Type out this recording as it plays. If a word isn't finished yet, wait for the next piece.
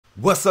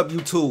What's up,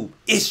 YouTube?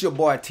 It's your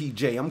boy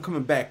TJ. I'm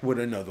coming back with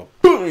another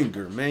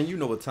banger, man. You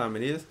know what time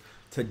it is.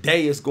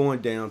 Today is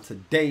going down.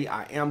 Today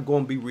I am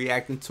going to be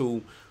reacting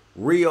to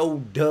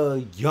Rio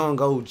the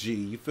Young OG.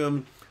 You feel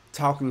me?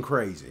 Talking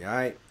crazy, all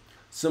right?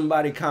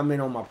 Somebody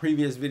commented on my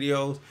previous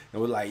videos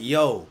and was like,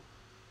 yo,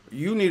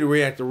 you need to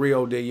react to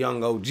Rio the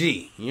Young OG.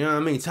 You know what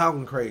I mean?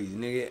 Talking crazy,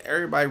 nigga.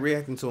 Everybody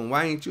reacting to him.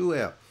 Why ain't you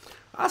out?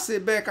 I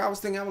sit back, I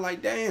was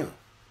like, damn.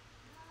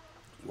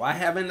 Why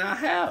haven't I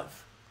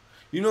have?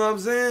 You know what I'm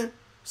saying?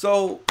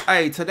 So,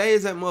 hey, today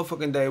is that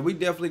motherfucking day. We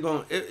definitely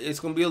gonna. It's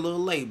gonna be a little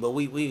late, but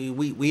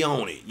we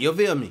own it. You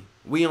feel me?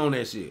 We own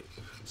that shit.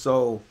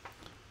 So,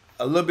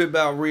 a little bit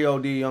about Rio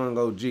the Young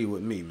OG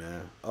with me,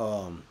 man.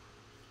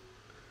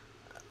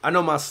 I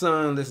know my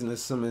son listen to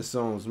some of his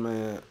songs,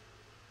 man.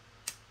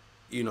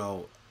 You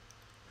know,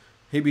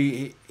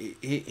 he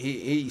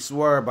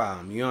swear by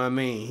him. You know what I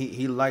mean?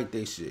 He like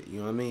that shit. You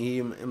know what I mean? He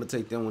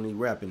imitate them when he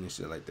rapping and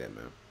shit like that,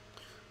 man.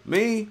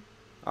 Me,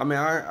 I mean,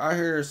 I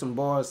hear some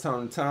bars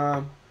time to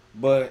time,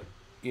 but,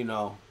 you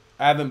know,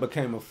 I haven't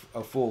became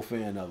a full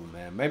fan of them,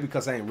 man. Maybe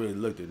because I ain't really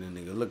looked at the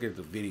nigga, look at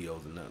the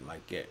videos and nothing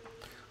like that.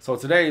 So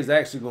today is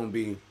actually going to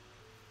be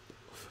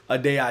a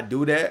day I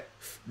do that.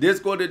 This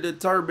going to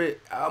determine,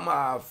 am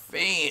I a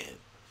fan?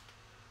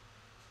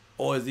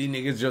 Or is these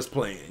niggas just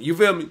playing? You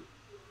feel me?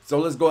 So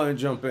let's go ahead and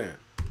jump in.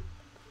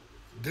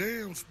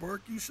 Damn,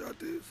 Spark, you shot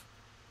this?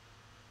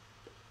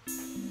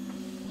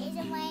 It's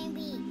a Wayne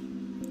beat.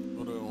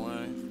 What up,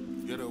 Wayne?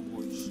 Get up,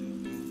 boy, shit,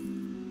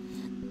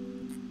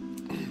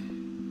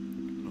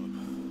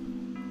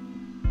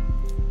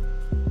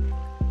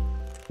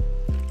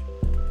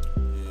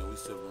 yeah, we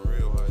sipping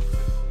real high.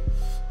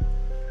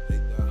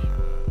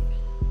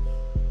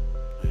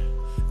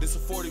 This a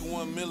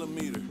 41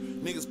 millimeter.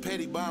 Niggas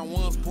petty buying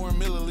ones, pouring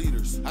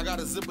milliliters. I got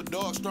a zipper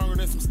dog stronger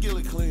than some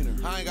skillet cleaner.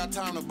 I ain't got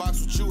time to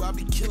box with you, I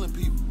be killing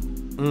people.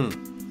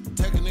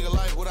 Take a nigga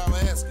life without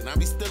asking, I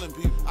be stealing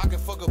people. I can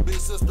fuck a big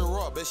sister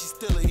raw, bet she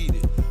still a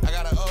heated. I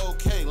got an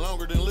OK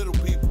longer than little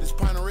people. This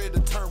pint of red to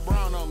turn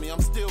brown on me, I'm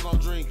still gonna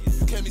drink it.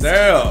 You can't be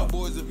saying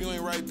boys if you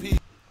ain't right P.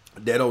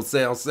 That don't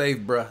sound safe,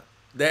 bruh.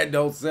 That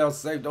don't sound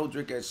safe. Don't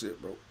drink that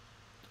shit, bro.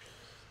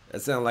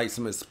 That sound like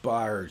some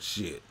inspired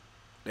shit.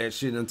 That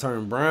shit done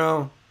turned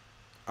brown.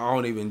 I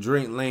don't even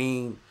drink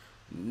lean.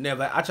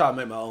 Never. I try to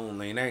make my own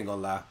lean. I ain't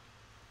gonna lie.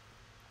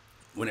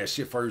 When that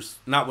shit first,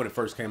 not when it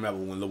first came out,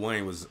 but when Lil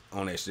Wayne was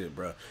on that shit,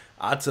 bro.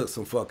 I took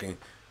some fucking,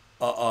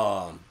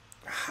 I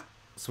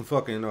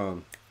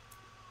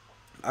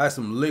had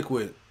some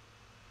liquid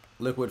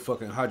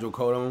fucking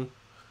hydrocodone.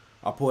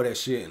 I poured that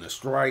shit in a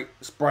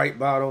Sprite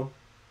bottle.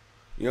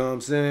 You know what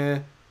I'm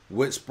saying?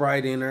 With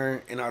Sprite in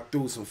there, and I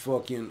threw some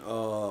fucking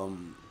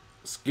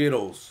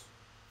Skittles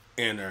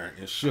in there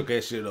and shook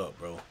that shit up,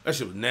 bro. That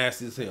shit was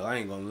nasty as hell. I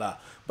ain't gonna lie,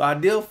 but I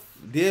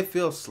did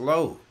feel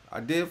slow. I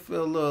did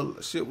feel a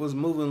little shit was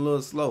moving a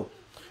little slow.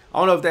 I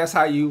don't know if that's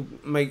how you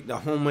make the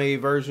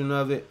homemade version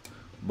of it,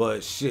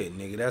 but shit,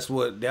 nigga, that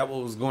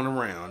what was going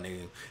around,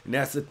 nigga. And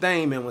that's the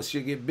thing, man. When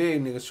shit get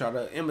big, niggas try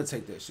to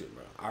imitate that shit,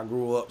 bro. I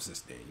grew up since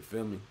then. You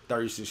feel me?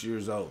 36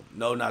 years old.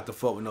 No, not to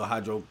fuck with no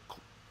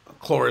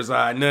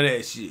hydrochloride, none of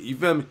that shit. You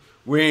feel me?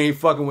 We ain't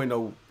fucking with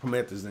no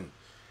promethazine.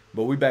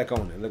 But we back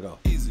on it. Let's go.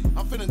 Easy.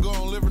 I'm finna go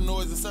on liver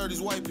noise and serve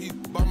these white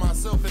people. By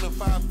myself in a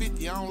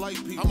 550, I don't like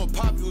people. I'ma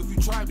pop you if you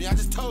try me. I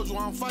just told you I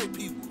don't fight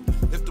people.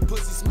 If the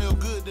pussy smell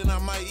good, then I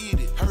might eat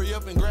it. Hurry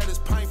up and grab this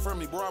pint from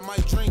me, bro, I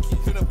might drink it.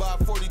 Finna buy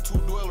a 42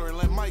 dweller and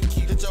let Mike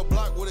keep. Hit your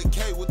block with a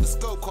K with the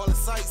scope, call it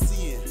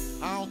sightseeing.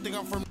 I don't think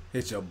I'm from...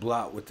 Hit your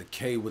block with the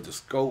K with the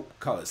scope,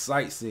 call it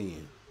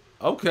sightseeing.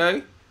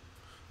 Okay.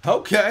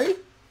 Okay.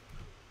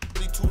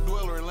 42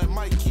 dweller and let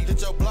Mike keep.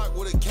 Hit your block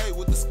with a K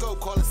with the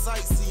scope, call it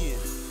sightseeing.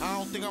 I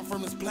don't think I'm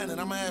from this planet,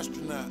 I'm an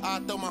astronaut. I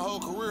throw my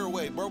whole career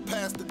away, bro,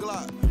 past the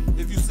Glock.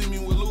 If you see me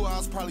with Lou, I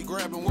was probably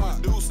grabbing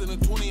one deuce in a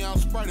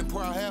 20-ounce Sprite and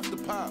pour out half the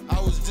pop.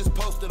 I was just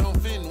posted on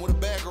Fenton with a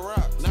bag of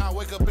rocks. Now I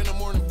wake up in the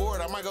morning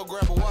bored, I might go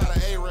grab a water.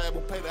 A-Rab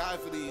will pay the high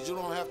for these, you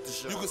don't have to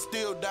show. You can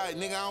still die,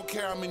 nigga, I don't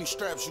care how many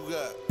straps you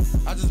got.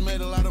 I just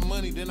made a lot of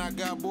money, then I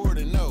got bored,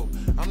 and no,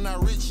 I'm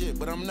not rich yet,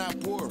 but I'm not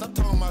poor. Stop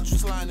talking about you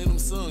sliding in them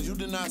sons, you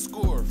did not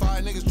score.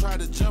 5 niggas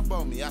tried to jump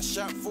on me, I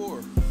shot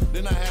 4.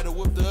 Then I had to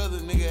whip the other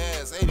nigga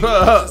ass. 80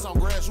 just on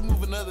grass, you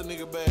move another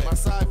nigga back. My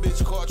side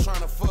bitch caught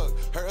trying to fuck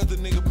her other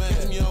nigga back.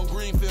 Catch me on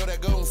Greenfield,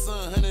 that golden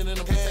sun, 100 in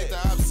the take the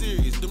op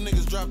serious. Them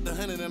niggas dropped the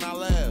 100 and I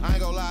laugh. I ain't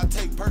gonna lie, I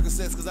take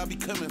Percocets cause I be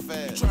coming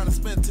fast. Trying to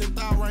spend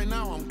 10,000 right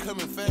now, I'm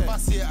coming fast. If I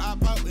see an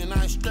op out and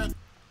I ain't strapped.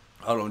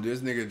 Hold on,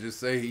 this nigga just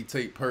say he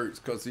take perks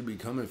cause he be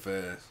coming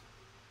fast.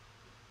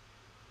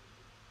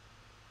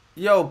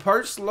 Yo,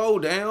 perks slow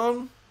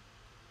down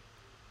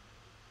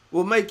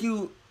will make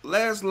you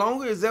last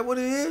longer? Is that what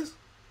it is?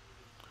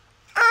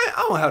 I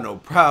don't have no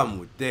problem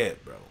with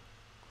that, bro.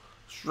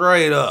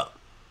 Straight up.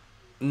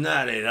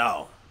 Not at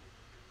all.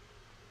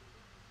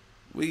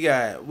 We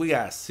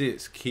got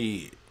 6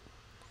 kids.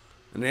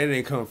 And that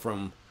didn't come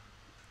from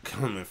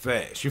coming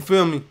fast. You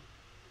feel me?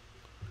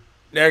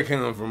 That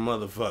came from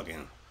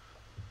motherfucking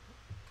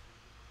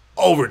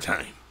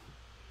overtime.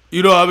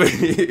 You know what I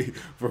mean?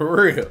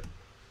 For real.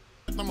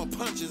 I'ma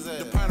punch his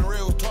ass. The pint of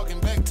red was talking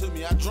back to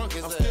me. I drunk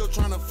his ass. I'm still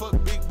trying to fuck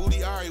big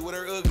booty Ari with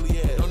her ugly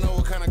ass. Don't know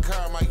what kind of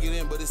car I might get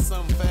in, but it's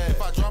something fast.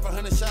 If I drop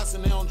 100 shots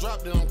and they don't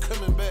drop, then I'm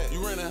coming back.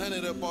 You ran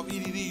 100 up off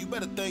EDD, you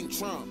better thank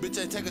Trump.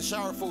 Bitch ain't take a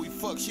shower before we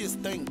fuck, she a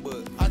stink,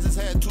 but I just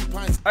had 2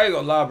 pints. I ain't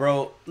gonna lie,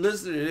 bro.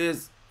 Listen to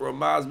this.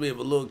 Reminds me of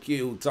a little kid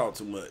who talk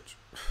too much.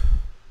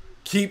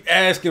 Keep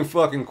asking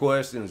fucking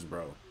questions,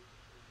 bro.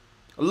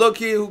 A little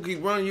kid who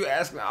keep running you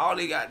asking all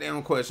they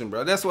goddamn questions,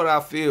 bro. That's what I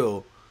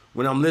feel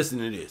when I'm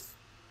listening to this.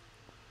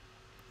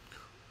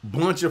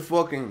 Bunch of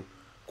fucking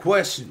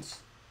questions.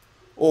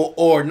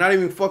 Or not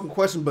even fucking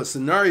questions, but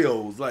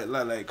scenarios.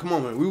 Like, come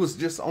on, man. We was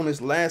just on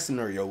this last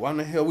scenario. Why in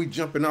the hell we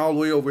jumping all the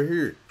way over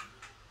here?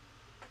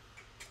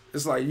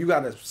 It's like you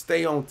gotta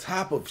stay on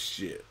top of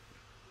shit.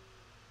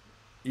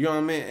 You know what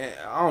I mean?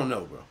 I don't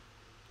know, bro.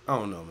 I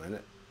don't know, man.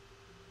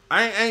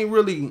 I ain't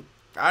really...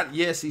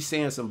 yes, he's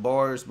saying some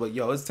bars, but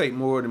yo, it's take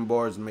more than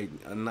bars to make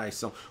a nice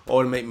song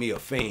or to make me a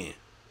fan.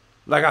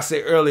 Like I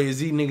said earlier, is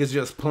these niggas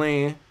just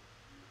playing?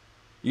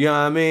 You know what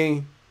I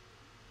mean?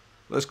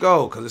 Let's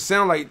go, cause it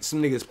sound like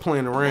some niggas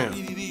playing around.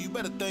 You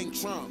better thank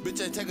Trump.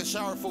 Bitch ain't take a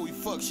shower before we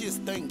fuck, she a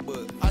stink,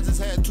 but I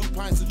just had 2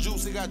 pints of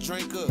juice, it got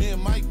drank up. Me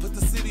and Mike put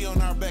the city on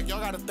our back,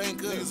 y'all gotta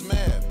thank us. Niggas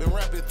mad, been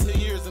rapping 10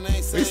 years and they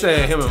ain't saying. He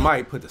said him and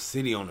Mike put the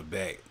city on the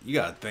back. You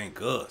gotta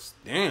thank us.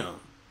 Damn.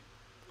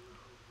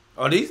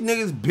 Are these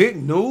niggas big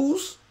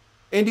news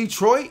in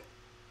Detroit?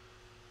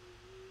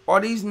 Are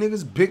these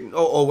niggas big,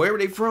 or wherever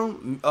they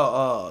from?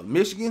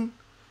 Michigan?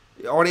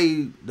 Are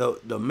they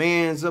the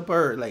mans up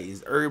there? Like,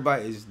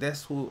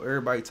 that's who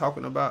everybody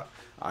talking about?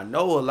 I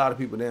know a lot of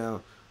people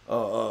down,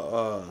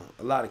 a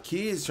lot of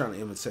kids trying to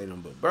imitate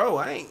them, but bro,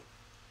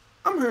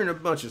 I'm hearing a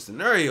bunch of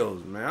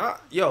scenarios, man.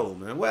 Yo,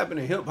 man, what happened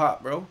to hip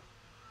hop, bro?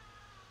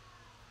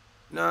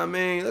 Know what I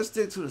mean? Let's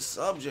stick to the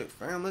subject,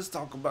 fam. Let's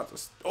talk about the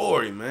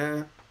story,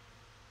 man.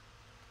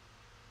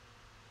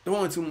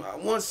 Doing too much.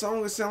 One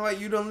song, it sound like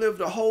you done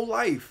lived a whole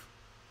life.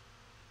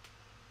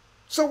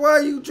 So why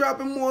are you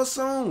dropping more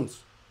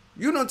songs?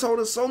 You done told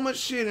us so much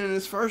shit in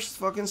this first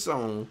fucking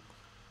song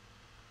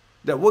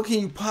that what can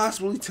you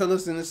possibly tell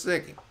us in the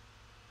second?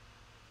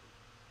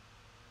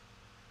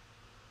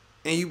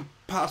 And you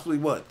possibly,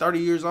 what, 30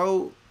 years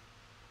old?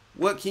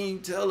 What can you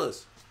tell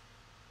us?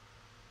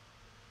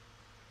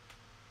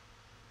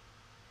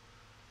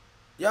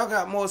 Y'all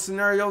got more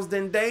scenarios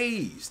than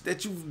days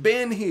that you've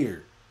been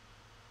here.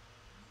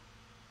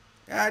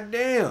 God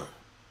damn.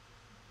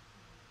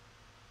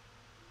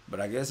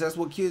 But I guess that's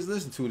what kids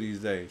listen to these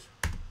days.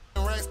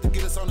 Racks to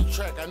get us on the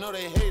track. I know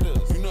they hate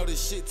us. You know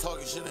this shit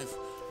talking shit ain't.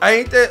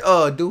 Ain't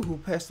that dude who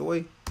passed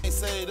away? They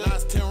say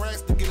that's 10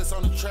 racks to get us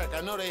on the track.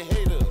 I know they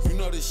hate us. You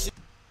know this shit.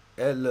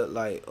 That look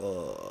like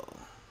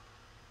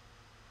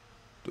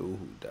dude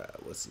who died.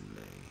 What's his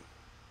name?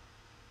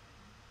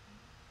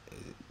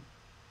 Is it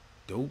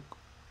Duke?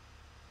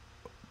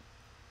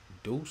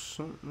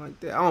 Something like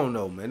that. I don't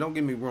know, man. Don't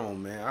get me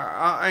wrong, man.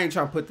 I ain't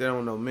trying to put that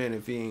on no man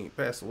if he ain't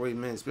passed away,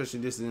 man. Especially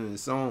this in the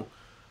song.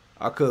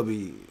 I could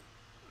be.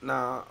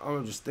 Nah,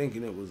 I'm just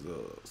thinking it was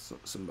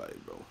somebody,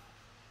 bro.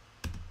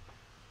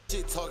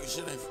 Shit talking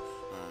shit ain't.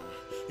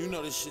 You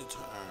know this shit.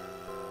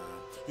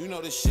 You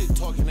know this shit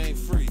talking ain't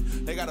free.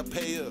 They gotta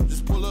pay up.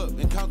 Just pull up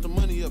and count the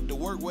money up. The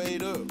work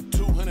weighed up.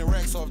 200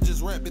 racks off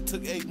just rap. It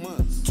took 8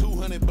 months.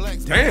 200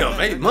 blacks.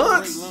 Damn, 8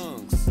 months.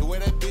 The way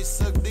that bitch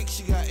suck dick,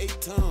 she got 8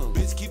 tongues.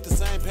 Bitch keep the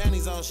same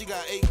panties on. She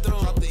got 8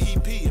 thumbs. Dropped the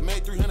EP and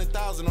made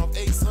 300,000 off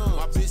 8 songs.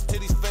 My bitch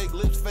titties fake,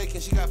 lips fake,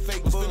 and she got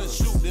fake buns. Was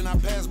finna shoot, then I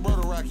passed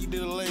Brother Rock. He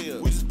did a layup.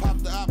 We just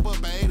popped the op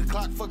up at 8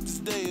 o'clock. Fuck this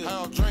day up. I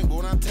don't drink, but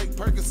when I take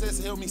Percocets,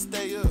 it help me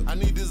stay up. I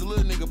need this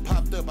little nigga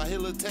popped up. I hit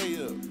Lil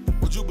Tay up.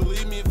 Would you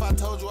believe me if I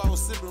told you I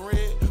was sipping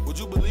red? Would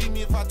you believe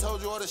me if I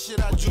told you all the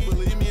shit I did? Would you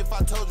believe me if I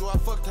told you I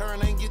fucked her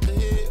and ain't get the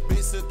head?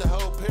 Bitch sent the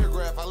whole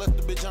paragraph, I left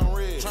the bitch on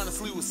red. Trying to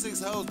sleep with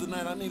 6 hoes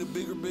tonight, I need a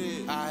bigger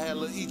bed. I had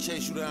Lil E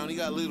chase you down, he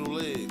got little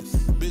legs.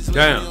 Bitch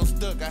left me on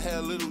stuck, I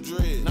had little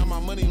dread. Now my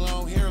money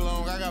long, hair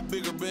long, I got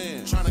bigger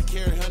bands. Trying to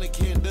carry 100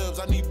 can dubs,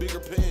 I need bigger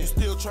pens. You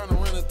still trying to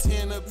run a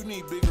 10 up, you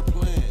need bigger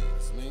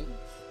plans, nigga.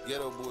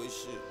 Ghetto boy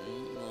shit,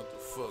 man. You know what the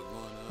fuck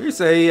going on. You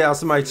say yeah,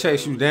 somebody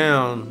chase you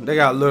down, they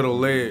got little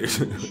legs.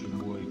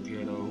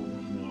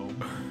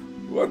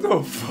 What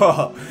the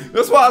fuck?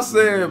 That's what I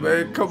said,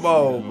 man. Come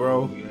on,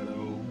 bro.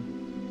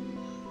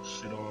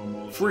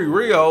 Free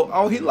Rio?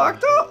 Oh, he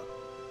locked up?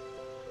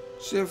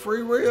 Shit,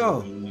 Free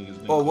Rio.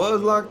 Or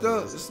was locked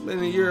up? It's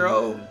been a year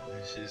old.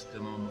 That shit's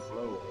still on the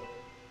floor.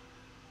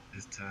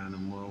 It's time to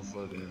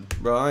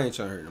motherfucking. Bro, I ain't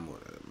trying to hear no more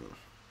of that, man.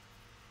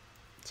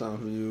 Time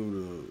for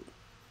you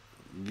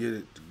to get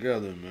it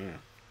together, man.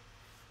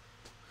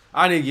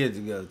 I need to get it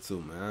together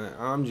too, man.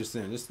 I'm just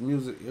saying, this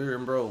music here,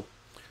 bro.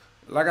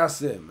 Like I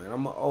said, man,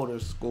 I'm an older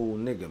school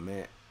nigga,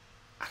 man.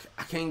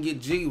 I can't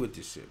get G with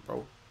this shit,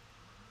 bro.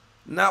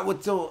 Not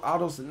with all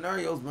those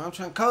scenarios, man. I'm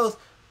trying, cause,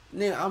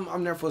 nigga,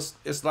 I'm there for.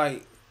 It's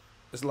like,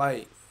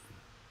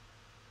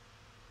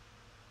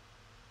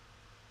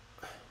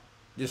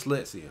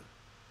 dyslexia.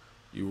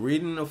 You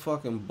reading a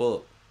fucking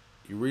book,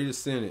 you read a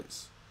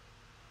sentence,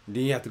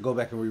 Then you have to go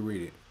back and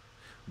reread it.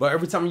 But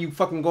every time you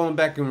fucking going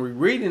back and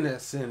rereading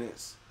that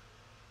sentence,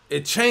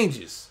 it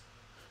changes.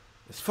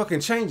 It's fucking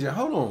changing.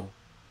 Hold on.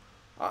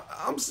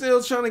 I'm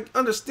still trying to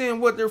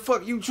understand what the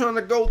fuck you trying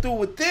to go through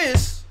with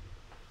this.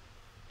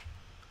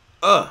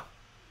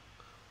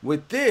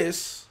 With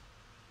this.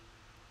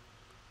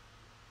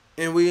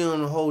 And we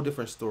on a whole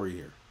different story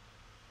here.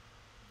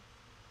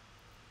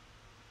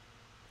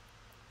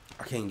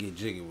 I can't get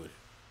jiggy with it.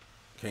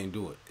 Can't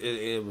do it.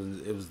 It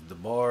was the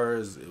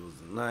bars. It was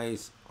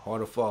nice,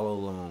 hard to follow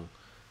along,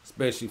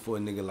 especially for a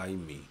nigga like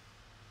me.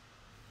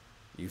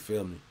 You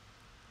feel me?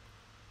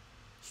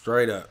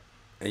 Straight up.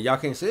 And y'all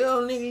can't say,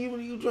 oh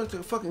nigga, you drank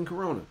the fucking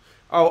Corona.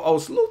 Oh,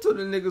 salute to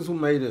the niggas who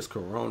made this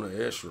Corona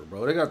extra,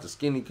 bro. They got the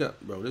skinny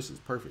cup, bro. This is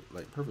perfect,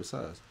 like perfect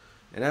size.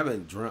 And I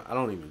haven't drunk. I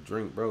don't even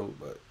drink, bro.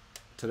 But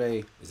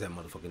today is that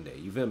motherfucking day.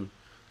 You feel me?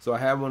 So I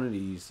have one of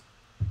these.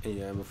 And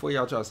yeah, before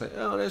y'all try to say,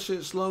 oh, that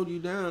shit slowed you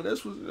down.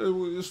 That's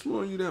what's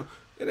slowing you down.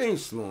 It ain't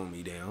slowing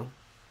me down.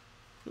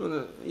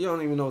 You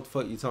don't even know what the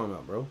fuck you talking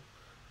about, bro.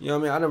 You know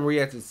what I mean? I done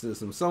reacted to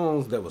some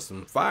songs that was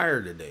some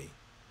fire today.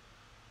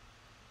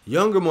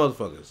 Younger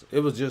motherfuckers. It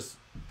was just,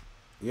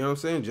 you know what I'm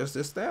saying? Just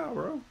this style,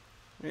 bro.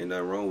 Ain't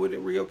nothing wrong with it.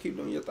 Rio, keep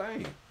doing your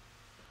thing.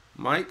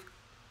 Mike,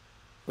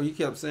 well, you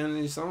kept saying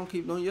in these songs,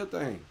 keep doing your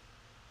thing.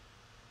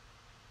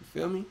 You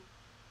feel me?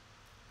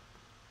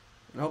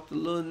 I hope the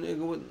little nigga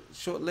with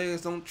short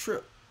legs don't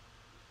trip.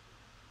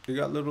 He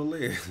got little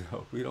legs.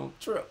 Hope he don't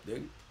trip,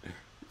 nigga. You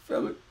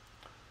feel me?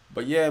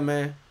 But yeah,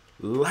 man.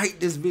 Like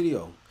this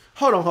video.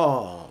 Hold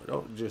on.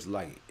 Don't just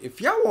like it.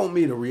 If y'all want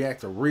me to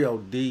react to Real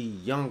D,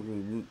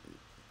 Young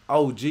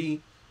OG,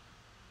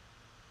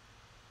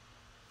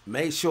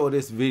 make sure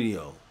this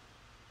video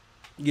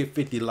get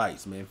 50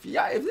 likes, man. If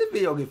this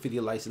video get 50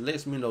 likes, it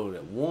lets me know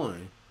that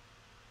one,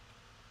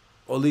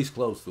 or at least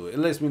close to it. It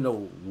lets me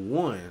know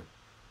one,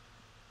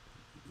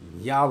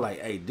 y'all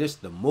like, hey, this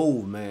the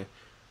move, man.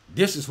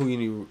 This is who you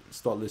need to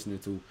start listening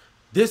to.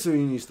 This is who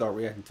you need to start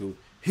reacting to.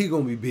 He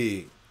gonna be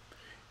big.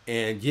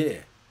 And yeah,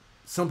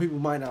 some people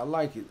might not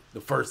like it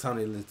the first time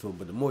they listen to it,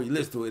 but the more you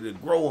listen to it,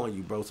 it'll grow on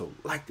you, bro. So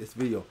like this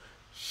video.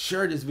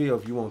 Share this video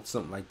if you want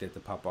something like that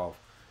to pop off.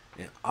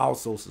 And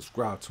also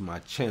subscribe to my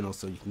channel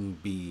so you can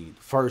be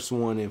the first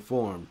one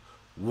informed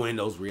when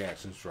those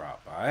reactions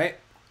drop. Alright?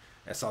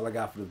 That's all I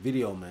got for the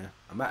video, man.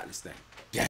 I'm out this thing. Yeah.